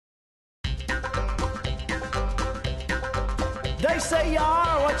say you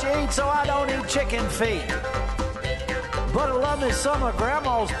are what you eat, so I don't eat chicken feet. But I love me some of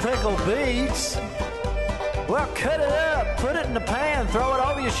Grandma's pickled beets. Well, cut it up, put it in the pan, throw it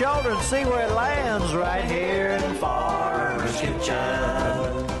over your shoulder and see where it lands right here in Farmer's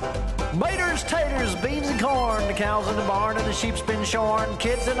Kitchen. Maters, taters, beans and corn, the cows in the barn and the sheep's been shorn,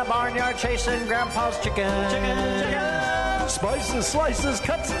 kids in the barnyard chasing Grandpa's chicken. Chicken. Spices, slices,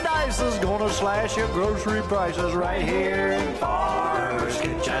 cuts and dices, gonna slash your grocery prices right here in Farmer's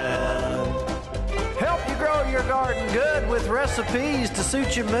Kitchen. Help you grow your garden good with recipes to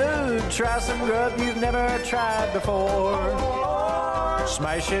suit your mood. Try some grub you've never tried before.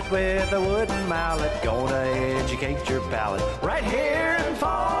 Smash it with a wooden mallet. Gonna educate your palate. Right here in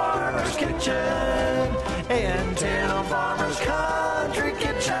Farmer's Kitchen. In 10 on Farmer's Country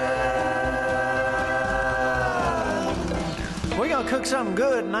Kitchen. We're gonna cook something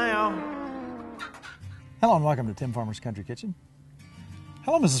good now. Hello and welcome to Tim Farmer's Country Kitchen.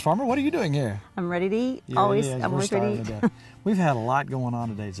 Hello, Mrs. Farmer. What are you doing here? I'm ready to eat. I'm always ready to to eat. We've had a lot going on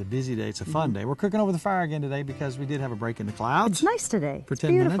today. It's a busy day. It's a fun day. We're cooking over the fire again today because we did have a break in the clouds. It's nice today. For it's 10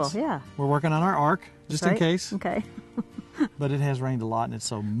 beautiful, minutes. Yeah. We're working on our ark, just in case. Okay. But it has rained a lot and it's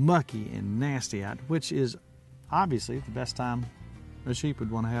so mucky and nasty out, which is obviously the best time a sheep would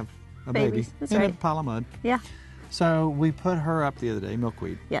want to have a baby That's in right. a pile of mud. Yeah. So we put her up the other day,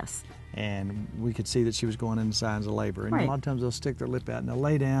 milkweed. Yes. And we could see that she was going into signs of labor. And Right. a lot of times they'll stick their lip out and they'll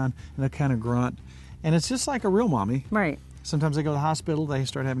lay down and they'll kind of grunt. And it's just like a real mommy. Right. Sometimes they go to the hospital, they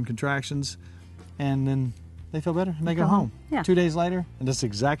start having contractions, and then they feel better and they go home. Yeah. 2 days later, and that's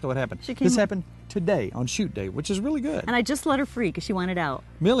exactly what happened. This happened today on shoot day, which is really good. And I just let her free because she wanted out.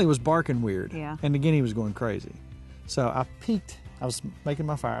 Millie was barking weird. Yeah. And again, he was going crazy. So I peeked, I was making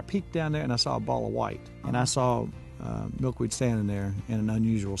my fire, I peeked down there and I saw a ball of white. And I saw milkweed standing there in an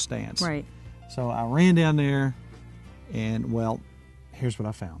unusual stance. Right. So I ran down there, and well, here's what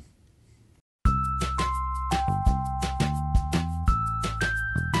I found.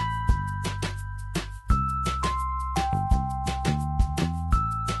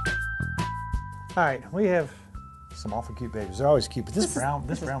 All right, we have some awful cute babies. They're always cute, but this brown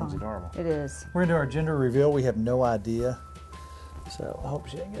one's adorable. It is. We're gonna do our gender reveal. We have no idea, so I hope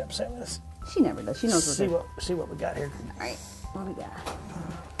she didn't get upset with us. She never does. She knows See what we got here. All right. What do we got?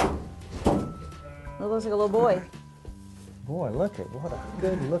 It looks like a little boy. Boy, look at what a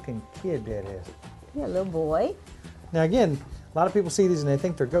good-looking kid that is. Yeah, little boy. Now again, a lot of people see these and they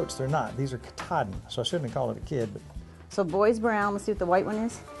think they're goats. They're not. These are katahdin, so I shouldn't have called it a kid. But So boy's brown. Let's see what the white one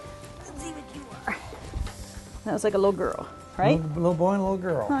is. Let's see what you are. That was like a little girl, right? Little boy and a little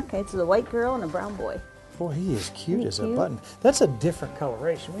girl. Okay, so the white girl and a brown boy. Boy, he is cute as a cute? button. That's a different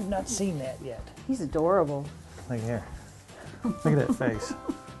coloration. We've not seen that yet. He's adorable. Look here. Look at that face.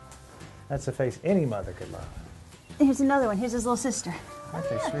 That's a face any mother could love. Here's another one. Here's his little sister. Aren't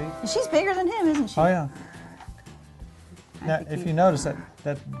they sweet? And she's bigger than him, isn't she? Oh yeah. Now, if you notice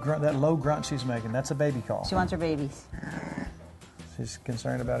that low grunt she's making, that's a baby call. She wants her babies. She's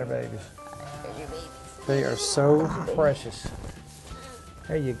concerned about her babies. They are so precious.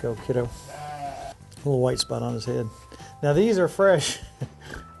 There you go, kiddo. Little white spot on his head. Now these are fresh.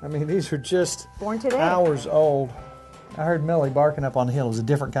 I mean, these are just born today. Hours old. I heard Millie barking up on the hill. It was a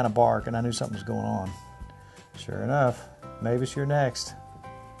different kind of bark, and I knew something was going on. Sure enough, Mavis, you're next.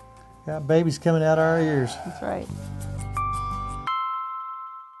 Got babies coming out of our ears. That's right.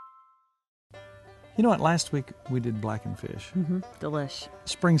 You know what? Last week we did blackened fish. Delish.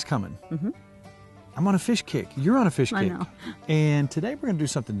 Spring's coming. I'm on a fish kick. You're on a fish kick. I know. And today we're going to do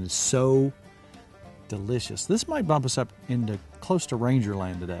something that's so delicious. This might bump us up into close to Ranger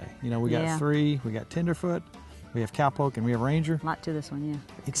land today. You know, we got three. We got tenderfoot, we have cowpoke, and we have Ranger. A lot to this one, yeah.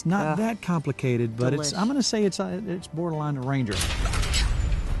 It's not that complicated, but I'm going to say it's borderline to Ranger.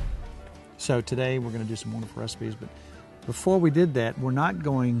 So today we're going to do some wonderful recipes. But before we did that, we're not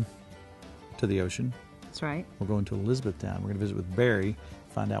going to the ocean. That's right. We're going to Elizabethtown. We're going to visit with Barry,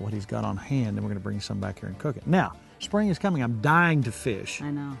 find out what he's got on hand, and we're going to bring some back here and cook it. Now, spring is coming. I'm dying to fish.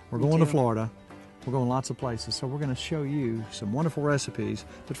 I know. We're going to Florida. We're going lots of places. So we're going to show you some wonderful recipes.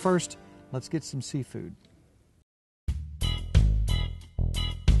 But first, let's get some seafood.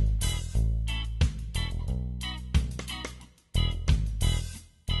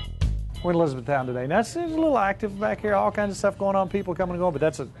 We're in Elizabethtown today. Now, it's a little active back here, all kinds of stuff going on, people coming and going, but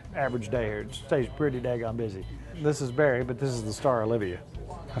that's an average day here. It stays pretty daggone busy. This is Barry, but this is the star, Olivia.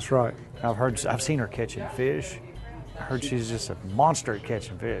 That's right. I've seen her catching fish. I heard she's just a monster at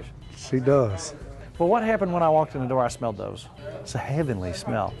catching fish. She does. Well, what happened when I walked in the door? I smelled those. It's a heavenly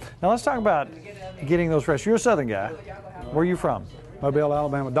smell. Now, let's talk about getting those fresh. You're a Southern guy. Where are you from? Mobile,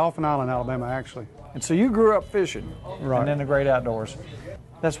 Alabama. Dauphin Island, Alabama, actually. And so you grew up fishing, Right. and then the great outdoors.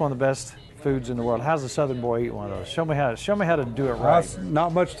 That's one of the best foods in the world. How's a Southern boy eat one of those? Show me how to do it right. That's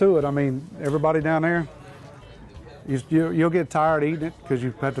not much to it. I mean, everybody down there, you'll get tired eating it because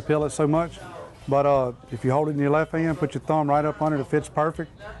you have to peel it so much. But if you hold it in your left hand, put your thumb right up under it, it fits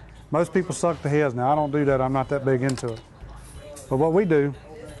perfect. Most people suck the heads. Now, I don't do that. I'm not that big into it. But what we do,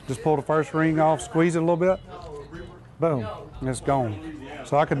 just pull the first ring off, squeeze it a little bit, boom, and it's gone.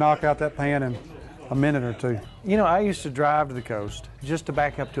 So I could knock out that pan in a minute or two. You know, I used to drive to the coast just to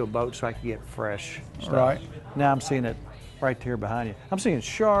back up to a boat so I could get fresh stuff. Right. Now I'm seeing it right here behind you. I'm seeing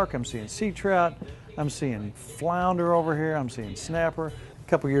shark, I'm seeing sea trout, I'm seeing flounder over here, I'm seeing snapper. A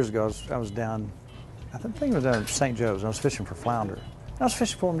couple years ago, I was down, I think it was down in St. Joe's, and I was fishing for flounder. I was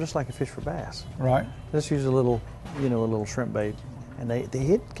fishing for them just like I fish for bass. Right. Just use a little shrimp bait, and they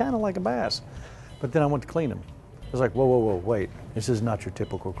hit kind of like a bass. But then I went to clean them. It was like, whoa, wait. This is not your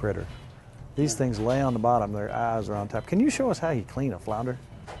typical critter. These things lay on the bottom, their eyes are on top. Can you show us how you clean a flounder?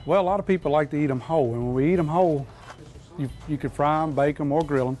 Well, a lot of people like to eat them whole, and when we eat them whole, you could fry them, bake them, or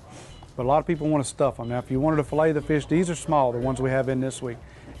grill them. But a lot of people want to stuff them. Now, if you wanted to fillet the fish, these are small, the ones we have in this week,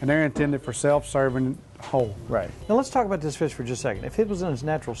 and they're intended for self-serving whole. Right. Now let's talk about this fish for just a second. If it was in its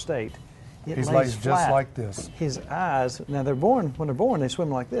natural state, He's lays just like this. His eyes, now when they're born, they swim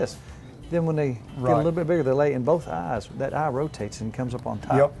like this. Then when they get a little bit bigger, they lay in both eyes. That eye rotates and comes up on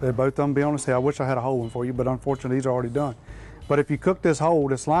top. Yep, they both of them be on his head. I wish I had a whole one for you, but unfortunately these are already done. But if you cook this whole,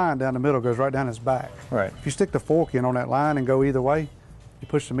 this line down the middle goes right down his back. Right. If you stick the fork in on that line and go either way, you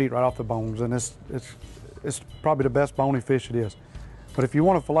push the meat right off the bones, and it's probably the best bony fish it is. But if you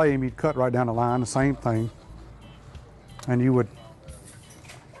want to fillet him, you'd cut right down the line, the same thing, and you would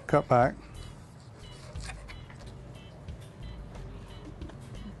cut back.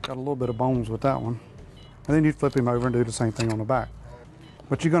 Got a little bit of bones with that one. And then you'd flip him over and do the same thing on the back.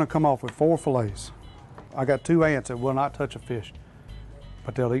 But you're going to come off with 4 fillets. I got 2 aunts that will not touch a fish,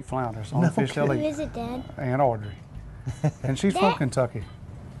 but they'll eat flounders. The only fish they'll Who eat. is it, Dad? Aunt Audrey. And she's from Kentucky.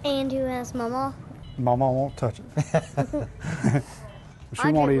 And who has Mama? Mama won't touch it. She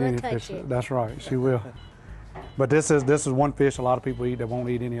Audrey won't eat will any touch fish. it. That's right, she will. But this is one fish a lot of people eat that won't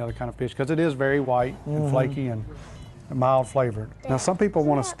eat any other kind of fish because it is very white and flaky and mild flavored. Now some people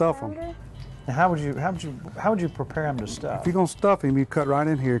want to stuff them. Now how would you prepare them to stuff? If you're gonna stuff him, you cut right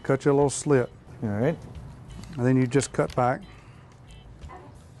in here, cut you a little slit, All right. and then you just cut back.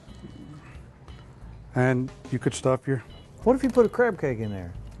 And you could stuff your, What if you put a crab cake in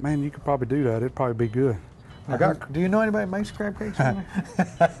there? man, you could probably do that. It'd probably be good. Do you know anybody that makes crab cakes in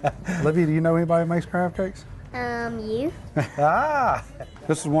there? Olivia, do you know anybody that makes crab cakes? You? Ah!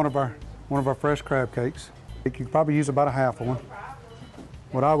 This is one of our fresh crab cakes. You could probably use about a half of one.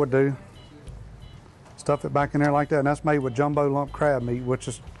 What I would do, stuff it back in there like that, and that's made with jumbo lump crab meat, which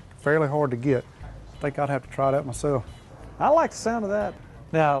is fairly hard to get. I think I'd have to try that myself. I like the sound of that.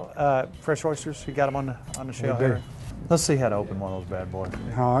 Now, fresh oysters, you got them on the shell We do. here? Let's see how to open one of those bad boys.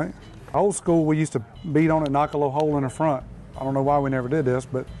 All right. Old school, we used to beat on it, knock a little hole in the front. I don't know why we never did this,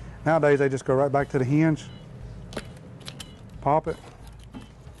 but nowadays they just go right back to the hinge, pop it.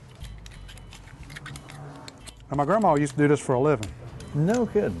 And my grandma used to do this for a living. No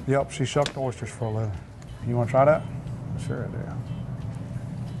kidding. Yep, she shucked oysters for a living. You want to try that? Sure I do.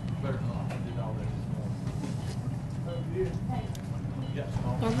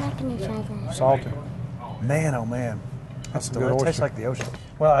 I'm not going to try that. Salty. Man, oh man. That's a It good tastes oyster. like the ocean.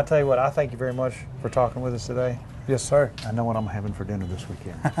 Well, I tell you what, I thank you very much for talking with us today. Yes, sir. I know what I'm having for dinner this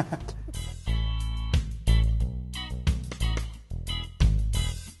weekend.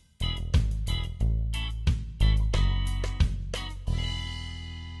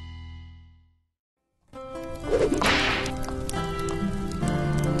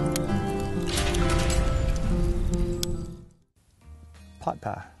 Pot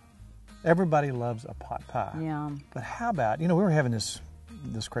pie. Everybody loves a pot pie. Yeah. But how about, we were having this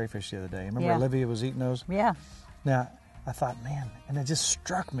crayfish the other day. Remember Yeah. Olivia was eating those? Yeah. Now, I thought, man, and it just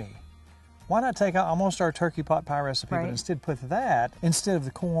struck me. Why not take out almost our turkey pot pie recipe, Right. but instead put that, instead of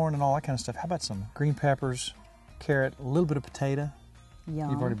the corn and all that kind of stuff, how about some green peppers, carrot, a little bit of potato?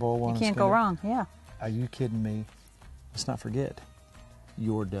 Yum. You've already boiled one You and can't skinned go it? wrong. Yeah. Are you kidding me? Let's not forget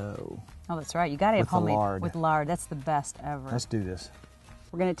your dough. Oh, that's right. You got to have With the homemade lard. with lard. That's the best ever. Let's do this.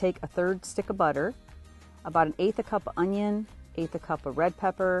 We're going to take a 1/3 stick of butter, about 1/8 a cup of onion, 1/8 a cup of red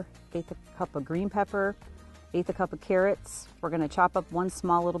pepper, 1/8 a cup of green pepper, 1/8 a cup of carrots. We're going to chop up one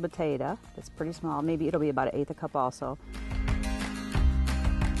small little potato. That's pretty small. Maybe it'll be about 1/8 a cup also.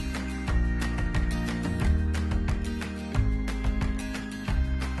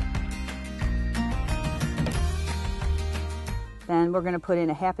 Then we're going to put in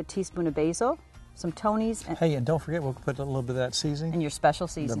a 1/2 teaspoon of basil, some Tony's. Hey, and don't forget, we'll put a little bit of that seasoning. And your special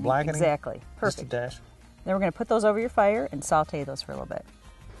seasoning. The blackening. Exactly. Just Perfect. a dash. Then we're going to put those over your fire and saute those for a little bit.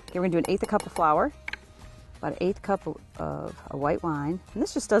 Okay, we're going to do 1/8 cup of flour, about 1/8 cup of white wine. And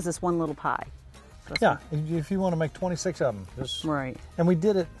this just does this one little pie. So Yeah, if you want to make 26 of them. Just, right. And we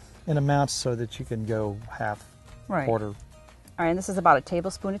did it in amounts so that you can go half, quarter. All right, and this is about a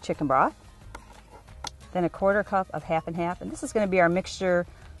tablespoon of chicken broth. Then 1/4 cup of half and half. And this is going to be our mixture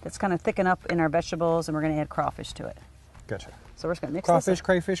that's going to thicken up in our vegetables, and we're going to add crawfish to it. Gotcha. So we're just going to mix Crawfish, this.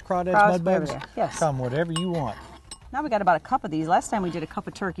 crayfish, crawdads, Crawfish, mud bugs. whatever. Yes. Come, whatever you want. Now we got about a cup of these. Last time we did a cup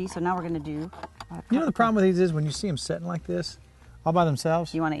of turkey, so now we're going to do a cup You know the of- problem with these is when you see them sitting like this, all by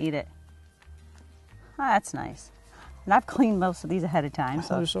themselves. You want to eat it. Oh, that's nice. And I've cleaned most of these ahead of time.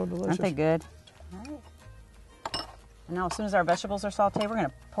 Oh, they're so delicious. Aren't they good? All right. And now as soon as our vegetables are sauteed, we're going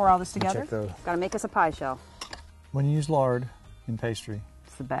to pour all this together. check those. Got to make us a pie shell. When you use lard in pastry,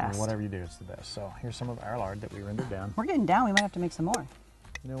 It's the best. or whatever you do, it's the best. So here's some of our lard that we rendered down. We're getting down. We might have to make some more.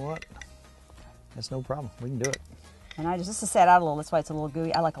 You know what? That's no problem. We can do it. And this is set out a little. That's why it's a little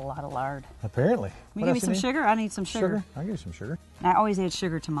gooey. I like a lot of lard. Apparently. Will you give me some sugar? I need some sugar. I'll give you some sugar. And I always add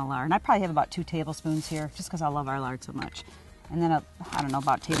sugar to my lard. And I probably have about 2 tablespoons here, just because I love our lard so much. And then, I don't know,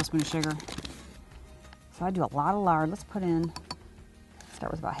 about a tablespoon of sugar. So I do a lot of lard. Let's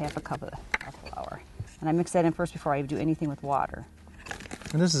start with about 1/2 cup of flour. And I mix that in first before I do anything with water.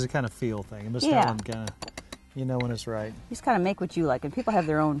 And this is a kind of feel thing. It must Yeah. have kind of, you know when it's right. You just kind of make what you like. And people have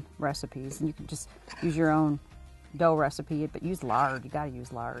their own recipes. And you can just use your own dough recipe, but use lard. You got to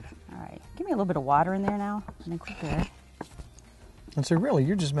use lard. All right. Give me a little bit of water in there now. I think we're good. And so really,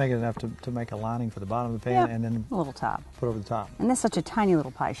 you're just making enough to make a lining for the bottom of the pan, Yeah, and then a little top. put over the top. And this is such a tiny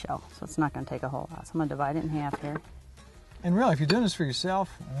little pie shell, so it's not going to take a whole lot. So I'm going to divide it in half here. And really, if you're doing this for yourself,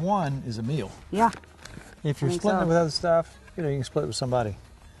 one is a meal. Yeah. If you're think splitting so. it with other stuff, you can split it with somebody.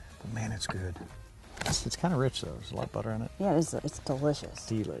 But man, it's good. It's kind of rich though. There's a lot of butter in it. Yeah, it's delicious.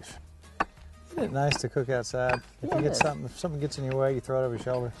 Delish. Isn't it nice to cook outside? If Yeah, you it get is. something, if something gets in your way, you throw it over your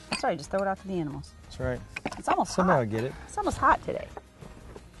shoulder. That's right, just throw it out to the animals. That's right. It's almost Somehow I hot. get it. It's almost hot today.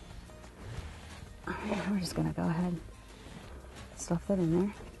 All right, we're just going to go ahead and stuff that in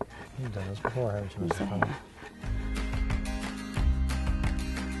there. You've done this before, haven't you, Yes, Mr. I Fowler? have.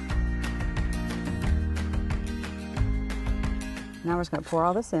 Now we're just going to pour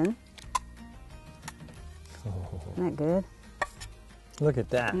all this in. Isn't that good? Look at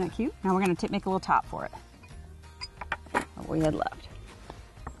that. Isn't that cute? Now we're going to make a little top for it. What we had left.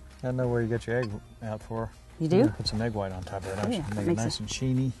 I know where you get your egg out for. You do? You're gonna put some egg white on top of it, don't Yeah, you? that Make it makes nice it- and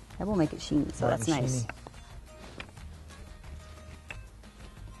sheeny. That will make it sheeny, so Bright that's and nice.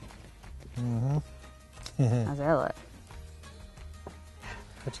 sheeny. How's that look?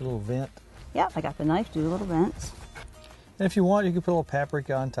 Got your little vent. Yep, I got the knife, do the little vents. And if you want, you can put a little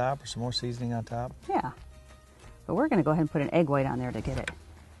paprika on top or some more seasoning on top. Yeah. But we're going to go ahead and put an egg white on there to get it.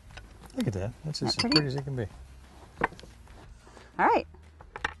 Look at that. That's just That as pretty? pretty as it can be. All right.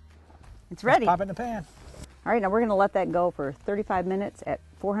 It's ready. Pop it in the pan. All right, now we're going to let that go for 35 minutes at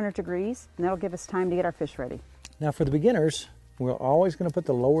 400 degrees, and that'll give us time to get our fish ready. Now for the beginners, we're always going to put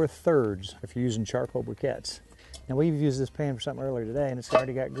the lower thirds if you're using charcoal briquettes. Now we've used this pan for something earlier today and it's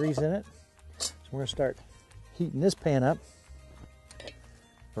already got grease in it. So we're going to start heating this pan up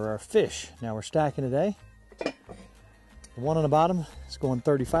for our fish. Now we're stacking today. The one on the bottom is going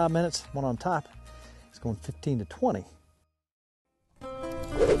 35 minutes. One on top is going 15 to 20.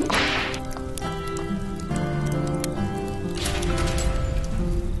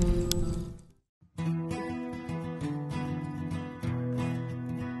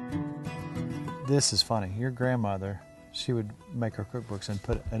 This is funny. Your grandmother, she would make her cookbooks and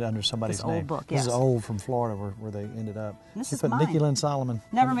put it under somebody's This name. old book, This is yes. old from Florida where they ended up. This she is put mine. Nikki Lynn Solomon.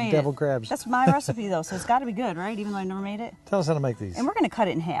 Never made deviled it. crabs. That's my recipe, though, so it's got to be good, right? Even though I never made it. Tell us how to make these. And we're going to cut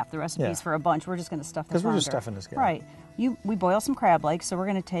it in half. The recipe's Yeah. for a bunch. We're just going to stuff this 'Cause we're just longer. stuffing this guy. Right. We boil some crab legs, so we're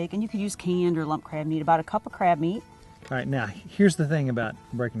going to take, and you could use canned or lump crab meat, about a cup of crab meat. All right, now here's the thing about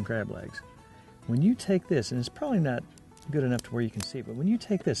breaking crab legs. When you take this, and it's probably not good enough to where you can see it, but when you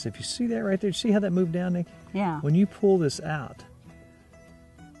take this, if you see that right there, see how that moved down, Nick? Yeah. When you pull this out,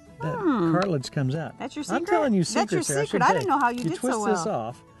 that cartilage comes out. That's your I'm secret? telling you That's your secrets there. secret. should I didn't tell know how you did so twist this well.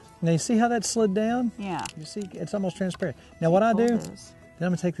 off. Now you see how that slid down? Yeah. You see, it's almost transparent. Now what I Pull do, this. then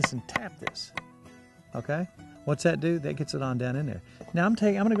I'm gonna take this and tap this. Okay? What's that do? That gets it on down in there. Now I'm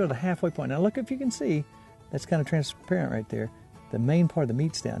gonna go to the halfway point. Now look if you can see, that's kind of transparent right there. The main part of the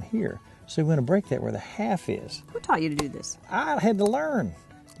meat's down here. So we're gonna break that where the half is. Who taught you to do this? I had to learn.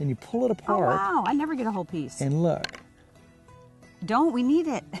 Then you pull it Oh, apart wow. I never get a whole piece. and look. Don't. We need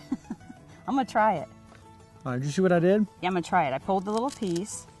it. I'm going to try it. All right, did you see what I did? Yeah, I'm going to try it. I pulled the little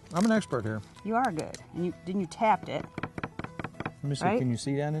piece. I'm an expert here. You are good. And you tapped it. Let me see. Right? Can you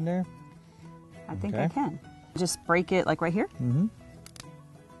see down in there? I think Okay. I can. Just break it like right here. Mm-hmm.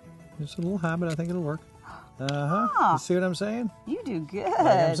 It's a little high, but I think it'll work. Uh-huh. Oh. You see what I'm saying? You do good. Like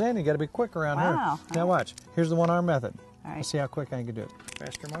I'm saying, you got to be quick around Wow. here. Now watch. Here's the one-arm method. All right. Let's see how quick I can do it.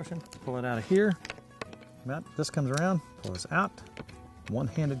 Faster motion. Pull it out of here. This comes around. Pull this out.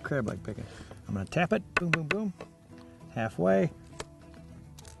 One-handed crab leg picking. I'm going to tap it. Boom, boom, boom. Halfway.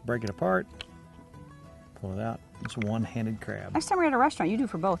 Break it apart. Pull it out. It's one-handed crab. Next time we're at a restaurant, you do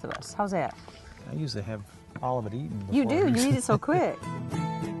for both of us. How's that? I usually have all of it eaten. You do. before. You eat it so quick.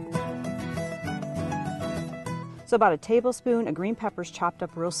 So about a tablespoon of green peppers chopped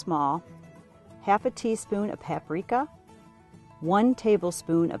up real small, half a teaspoon of paprika, 1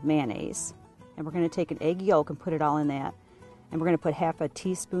 tablespoon of mayonnaise, and we're going to take an egg yolk and put it all in that. And we're going to put half a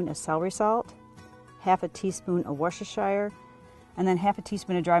teaspoon of celery salt, half a teaspoon of Worcestershire, and then half a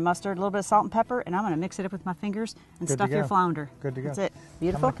teaspoon of dry mustard, a little bit of salt and pepper, and I'm going to mix it up with my fingers and Good to stuff your go. flounder. Good to go. That's it. I'm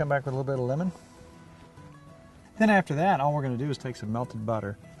Beautiful. going to come back with a little bit of lemon. Then after that, all we're going to do is take some melted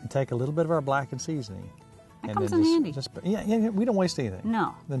butter and take a little bit of our blackened seasoning. That and comes then in handy. Yeah, we don't waste anything.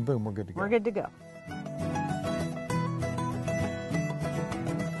 No. Then boom, we're good to go. We're good to go.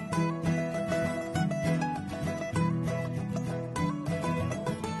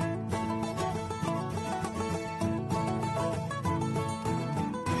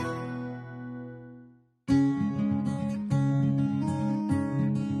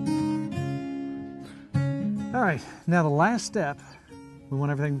 All right, now the last step, we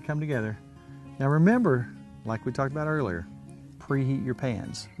want everything to come together. Now remember, like we talked about earlier, preheat your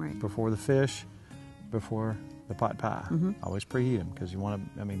pans. Right. Before the fish, before the pot pie. Always preheat them because you want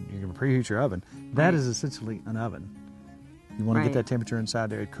to, you're going to preheat your oven. That is essentially an oven. You want to get Right. that temperature inside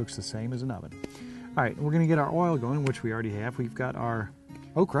there. It cooks the same as an oven. All right, we're going to get our oil going, which we already have. We've got our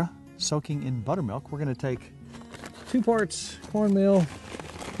okra soaking in buttermilk. We're going to take 2 parts cornmeal.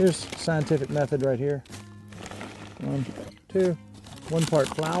 Here's scientific method right here. 1, 2, 1 part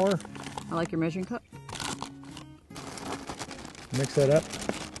flour. I like your measuring cup. Mix that up.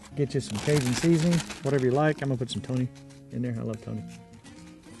 Get you some Cajun seasoning, whatever you like. I'm gonna put some Tony in there. I love Tony.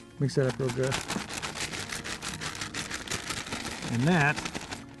 Mix that up real good. And that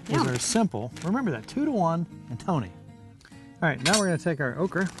is Yum. our simple. Remember that 2 to 1 and Tony. All right, now we're gonna take our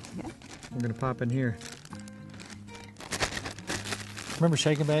okra. Yeah. We're gonna pop in here. Remember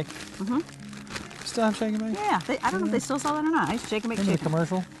shake and bake? Still have shake and bake? Yeah, I don't know if they still sell that or not. I used to shake and bake Remember the chicken.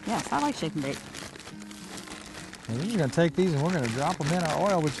 commercial? Yes, I like shake and bake. Well, we're just gonna take these and we're gonna drop them in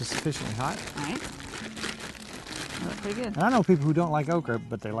our oil, which is sufficiently hot. All right. They look pretty good. And I know people who don't like okra,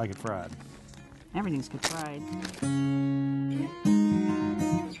 but they like it fried. Everything's good fried.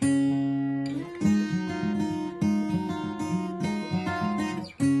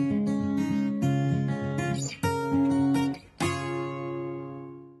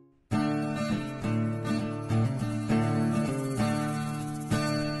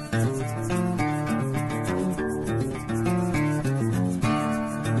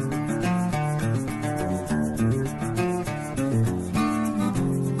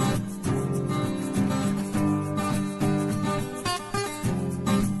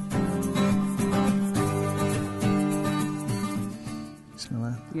 Smell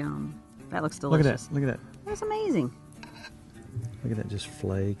that? Yum. That looks Look at delicious. that. Look at that. That's amazing. Look at that, just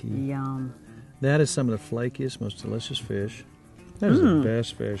flaky. Yum. That is some of the flakiest, most delicious fish. That is the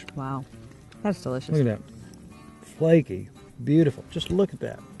best fish. Wow. That's delicious. Look at that. Flaky, beautiful. Just look at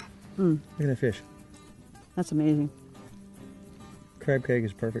that. Look at that fish. That's amazing. Crab cake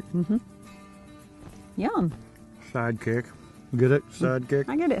is perfect. Yum. Sidekick. Get it? Sidekick.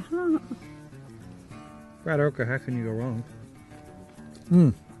 I get it. Fried okra, how can you go wrong?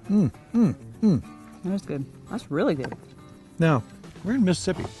 That was good. That's really good. Now, we're in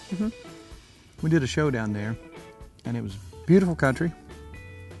Mississippi. We did a show down there, and it was beautiful country,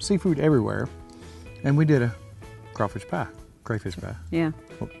 seafood everywhere, and we did a crawfish pie, crayfish pie, Yeah.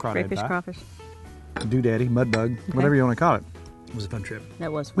 well, crawdad Crayfish, pie, crawfish. doodaddy, mudbug, whatever you want to call it. It was a fun trip.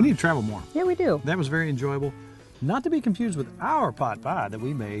 That was We fun. need to travel more. Yeah, we do. That was very enjoyable. Not to be confused with our pot pie that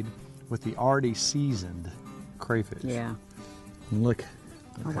we made with the already seasoned crayfish. Yeah. And look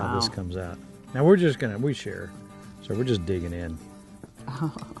Oh, how this wow. comes out. Now we share, so we're just digging in.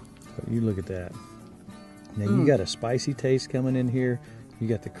 But you look at that. Now you got a spicy taste coming in here. You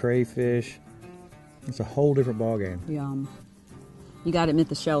got the crayfish. It's a whole different ballgame. Yum. You got to admit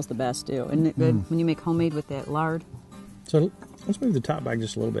the shell's the best too. Isn't it good when you make homemade with that lard? So let's move the top back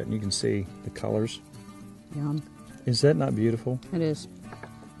just a little bit, and you can see the colors. Yum. Is that not beautiful? It is.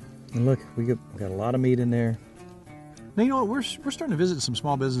 And look, we got a lot of meat in there. Now, you know what? We're starting to visit some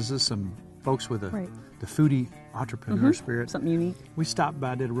small businesses, some folks with the foodie entrepreneur spirit. Something unique. We stopped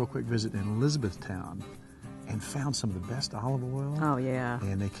by, did a real quick visit in Elizabethtown, and found some of the best olive oil. Oh, yeah.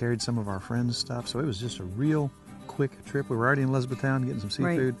 And they carried some of our friends' stuff, so it was just a real quick trip. We were already in Elizabethtown getting some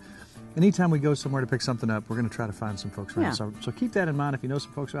seafood. Anytime we go somewhere to pick something up, we're going to try to find some folks around. Yeah. So keep that in mind. If you know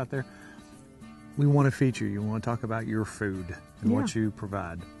some folks out there, we want to feature you. We want to talk about your food and what you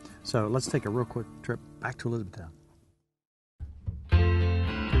provide. So let's take a real quick trip back to Elizabethtown.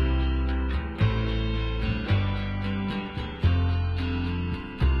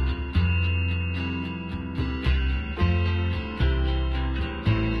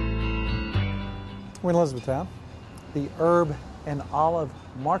 We're in Elizabethtown, the Herb and Olive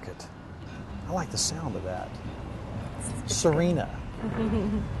Market. I like the sound of that. Serena.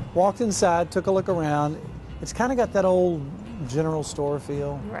 Walked inside, took a look around. It's kind of got that old general store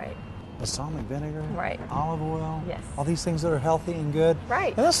feel. Right. Balsamic vinegar. Right. Olive oil. Yes. All these things that are healthy and good.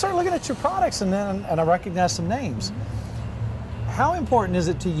 Right. And let's start looking at your products, and I recognize some names. How important is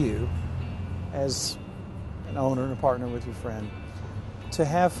it to you, as an owner and a partner with your friend, to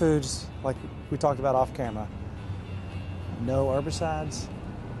have foods like we talked about off camera? No herbicides,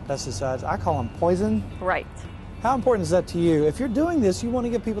 pesticides. I call them poison. Right. How important is that to you? If you're doing this, you want to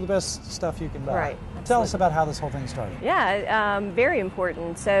give people the best stuff you can buy. Right. Tell us about how this whole thing started. Yeah, very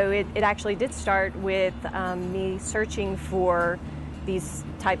important. So it actually did start with me searching for these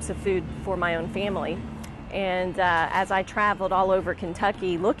types of food for my own family. And as I traveled all over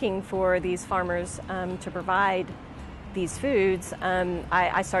Kentucky looking for these farmers to provide these foods,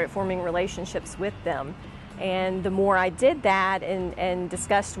 I started forming relationships with them. And the more I did that and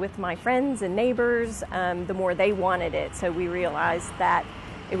discussed with my friends and neighbors, the more they wanted it. So we realized that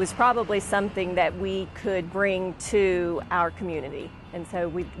it was probably something that we could bring to our community. And so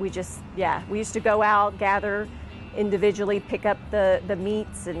we used to go out, gather individually, pick up the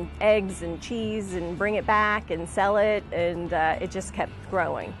meats and eggs and cheese and bring it back and sell it, and it just kept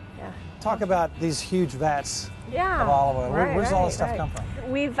growing. Yeah. Talk about these huge vats of Yeah, olive oil. right, Where's all this stuff right. come from?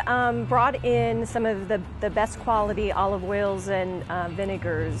 We've brought in some of the best quality olive oils and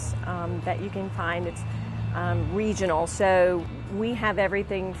vinegars that you can find. It's regional, so we have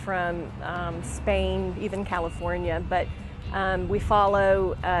everything from Spain, even California, but we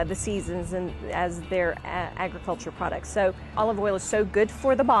follow the seasons and as their agriculture products. So olive oil is so good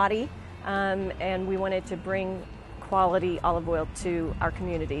for the body, and we wanted to bring quality olive oil to our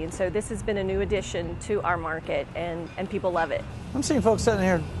community. And so this has been a new addition to our market, and people love it. I'm seeing folks sitting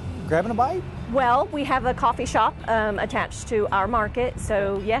here grabbing a bite. Well, we have a coffee shop attached to our market.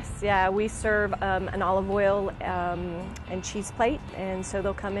 So yes, we serve an olive oil and cheese plate. And so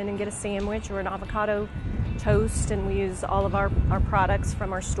they'll come in and get a sandwich or an avocado toast, and we use all of our products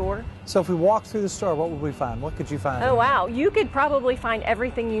from our store. So if we walk through the store, what would we find? What could you find? Oh, wow. You could probably find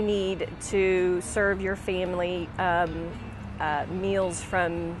everything you need to serve your family meals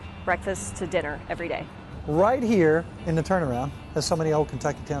from breakfast to dinner every day. Right here in the turnaround, as so many old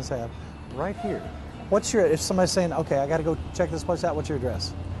Kentucky towns have, right here. What's your, if somebody's saying, okay, I got to go check this place out, what's your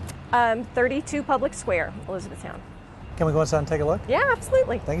address? 32 Public Square, Elizabethtown. Can we go inside and take a look? Yeah,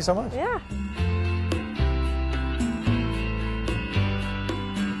 absolutely. Thank you so much. Yeah.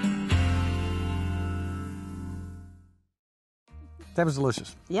 That was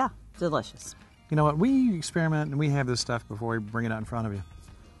delicious. Yeah, delicious. You know what? We experiment and we have this stuff before we bring it out in front of you.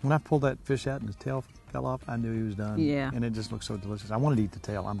 When I pulled that fish out and his tail fell off, I knew he was done. Yeah. And it just looked so delicious. I wanted to eat the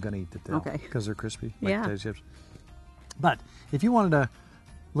tail. I'm going to eat the tail. Okay. Because they're crispy, like Yeah. potato chips. But if you wanted to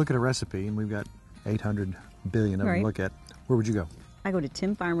look at a recipe, and we've got 800 billion of them to Right. look at, where would you go? I go to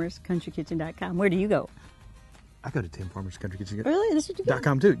timfarmerscountrykitchen.com. Where do you go? I go to timfarmerscountrykitchen.com Really? That's what you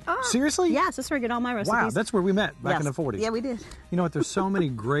go? too. Ah, Seriously? Yes, that's where I get all my recipes. Wow, that's where we met back in Yes. the 40s. Yeah, we did. You know what? There's so many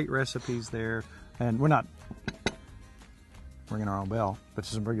great recipes there, and we're not ringing our own bell, but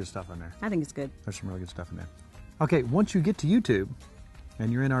there's some very good stuff in there. I think it's good. There's some really good stuff in there. Okay, once you get to YouTube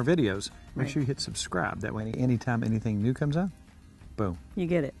and you're in our videos, make Right. sure you hit subscribe. That way, anytime anything new comes out, boom, You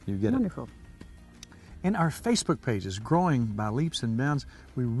get it. you get Wonderful. it. And our Facebook page is growing by leaps and bounds.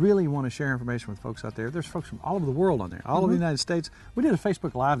 We really want to share information with folks out there. There's folks from all over the world on there, all over the United States. We did a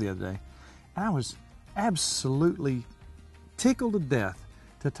Facebook Live the other day, and I was absolutely tickled to death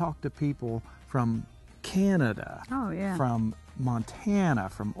to talk to people from Canada, Oh, yeah. from Montana,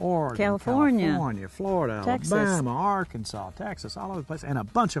 from Oregon, California, Florida, Texas. Alabama, Arkansas, Texas, all over the place, and a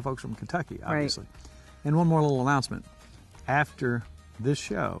bunch of folks from Kentucky, obviously. And one more little announcement. After this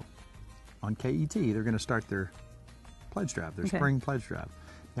show on KET, they're going to start their pledge drive, their Okay. spring pledge drive.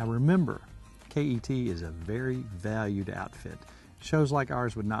 Now remember, KET is a very valued outfit. Shows like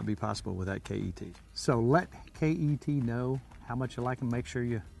ours would not be possible without KET. So let KET know how much you like them. Make sure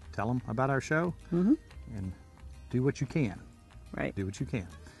you tell them about our show and do what you can. Right. Do what you can.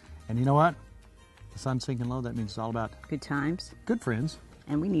 And you know what? The sun's sinking low. That means it's all about Good times. good friends.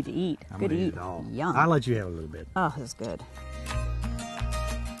 And we need to eat. I'm Good gonna eat. eat it all. Yum. I'll let you have a little bit. Oh, that's good.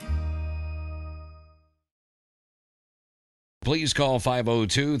 Please call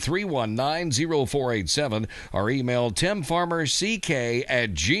 502-319-0487 or email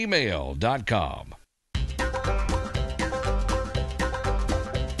timfarmerck@gmail.com.